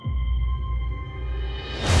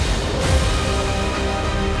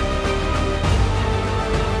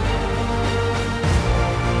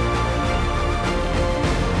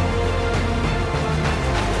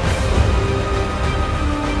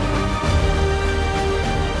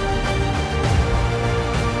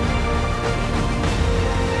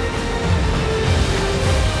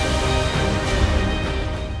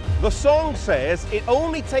The song says it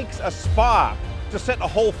only takes a spark to set a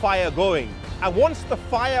whole fire going. And once the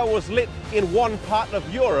fire was lit in one part of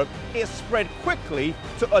Europe, it spread quickly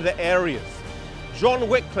to other areas. John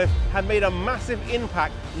Wycliffe had made a massive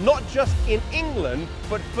impact, not just in England,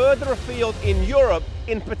 but further afield in Europe,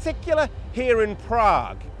 in particular here in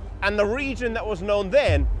Prague, and the region that was known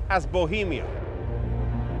then as Bohemia.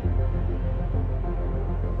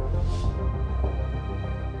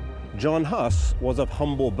 John Huss was of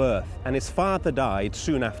humble birth, and his father died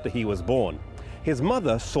soon after he was born. His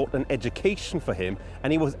mother sought an education for him,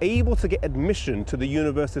 and he was able to get admission to the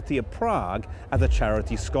University of Prague as a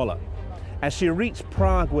charity scholar. As she reached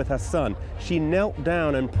Prague with her son, she knelt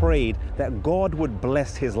down and prayed that God would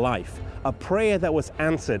bless his life, a prayer that was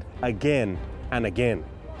answered again and again.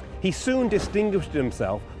 He soon distinguished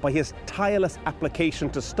himself by his tireless application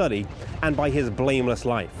to study and by his blameless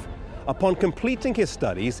life. Upon completing his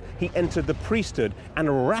studies, he entered the priesthood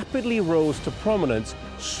and rapidly rose to prominence,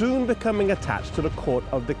 soon becoming attached to the court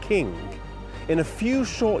of the king. In a few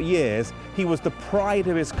short years, he was the pride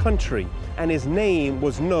of his country, and his name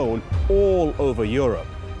was known all over Europe.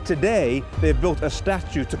 Today, they've built a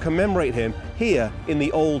statue to commemorate him here in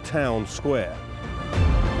the Old Town Square.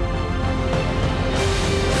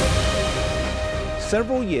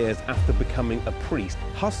 Several years after becoming a priest,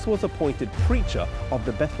 Huss was appointed preacher of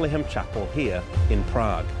the Bethlehem Chapel here in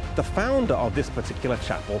Prague. The founder of this particular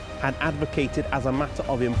chapel had advocated as a matter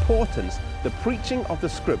of importance the preaching of the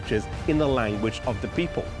scriptures in the language of the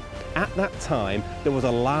people. At that time, there was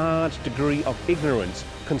a large degree of ignorance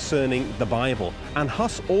concerning the Bible, and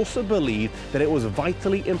Huss also believed that it was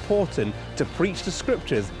vitally important to preach the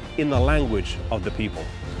scriptures in the language of the people.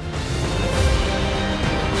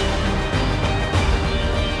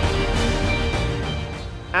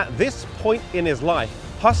 At this point in his life,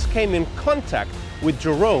 Huss came in contact with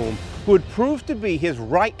Jerome, who would prove to be his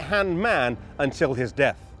right-hand man until his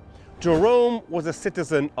death. Jerome was a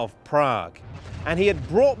citizen of Prague, and he had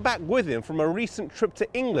brought back with him from a recent trip to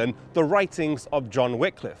England the writings of John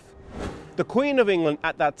Wycliffe. The Queen of England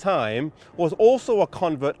at that time was also a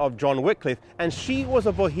convert of John Wycliffe, and she was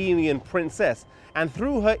a Bohemian princess, and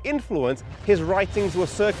through her influence, his writings were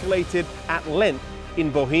circulated at length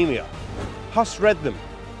in Bohemia. Huss read them,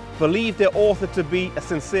 believed their author to be a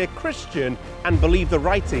sincere Christian, and believed the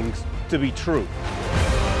writings to be true.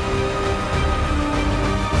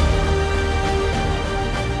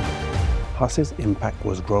 Huss's impact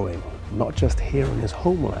was growing, not just here in his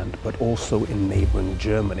homeland, but also in neighboring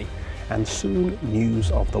Germany. And soon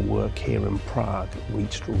news of the work here in Prague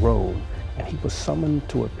reached Rome, and he was summoned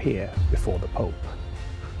to appear before the Pope.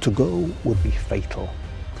 To go would be fatal.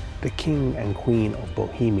 The King and Queen of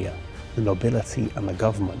Bohemia, the nobility and the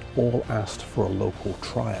government all asked for a local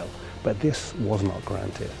trial, but this was not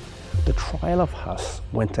granted. The trial of Huss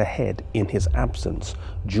went ahead in his absence,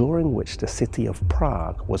 during which the city of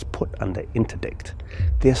Prague was put under interdict.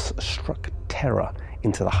 This struck terror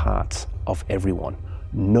into the hearts of everyone.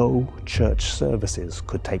 No church services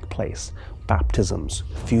could take place. Baptisms,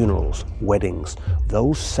 funerals, weddings,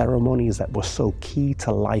 those ceremonies that were so key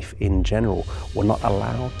to life in general were not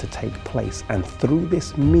allowed to take place, and through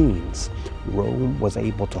this means, Rome was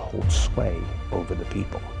able to hold sway over the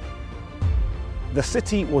people. The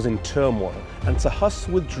city was in turmoil, and so Huss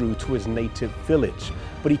withdrew to his native village,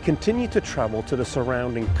 but he continued to travel to the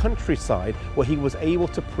surrounding countryside where he was able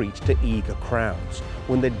to preach to eager crowds.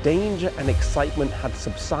 When the danger and excitement had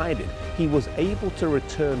subsided, he was able to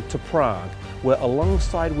return to Prague, where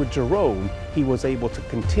alongside with Jerome, he was able to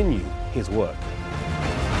continue his work.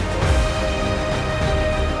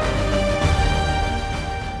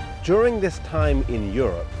 During this time in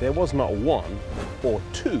Europe, there was not one or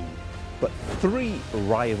two, but three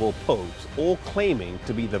rival popes, all claiming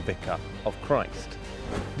to be the vicar of Christ.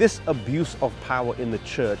 This abuse of power in the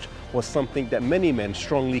church was something that many men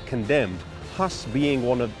strongly condemned, Huss being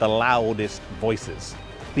one of the loudest voices.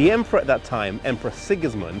 The emperor at that time, Emperor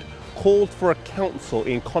Sigismund, called for a council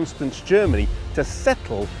in Constance, Germany, to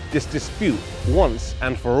settle this dispute once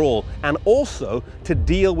and for all, and also to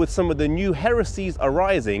deal with some of the new heresies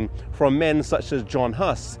arising from men such as John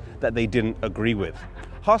Huss that they didn't agree with.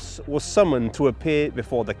 Huss was summoned to appear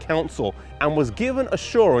before the council and was given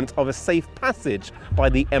assurance of a safe passage by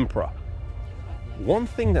the emperor. One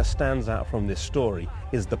thing that stands out from this story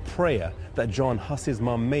is the prayer that John Huss's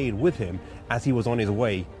mum made with him as he was on his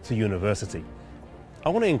way to university. I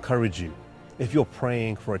want to encourage you, if you're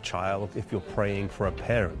praying for a child, if you're praying for a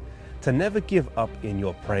parent, to never give up in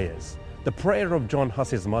your prayers. The prayer of John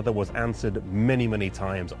Huss's mother was answered many, many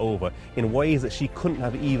times over in ways that she couldn't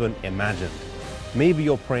have even imagined. Maybe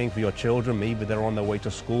you're praying for your children, maybe they're on their way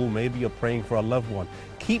to school, maybe you're praying for a loved one.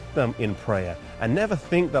 Keep them in prayer and never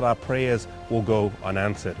think that our prayers will go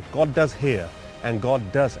unanswered. God does hear and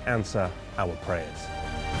God does answer our prayers.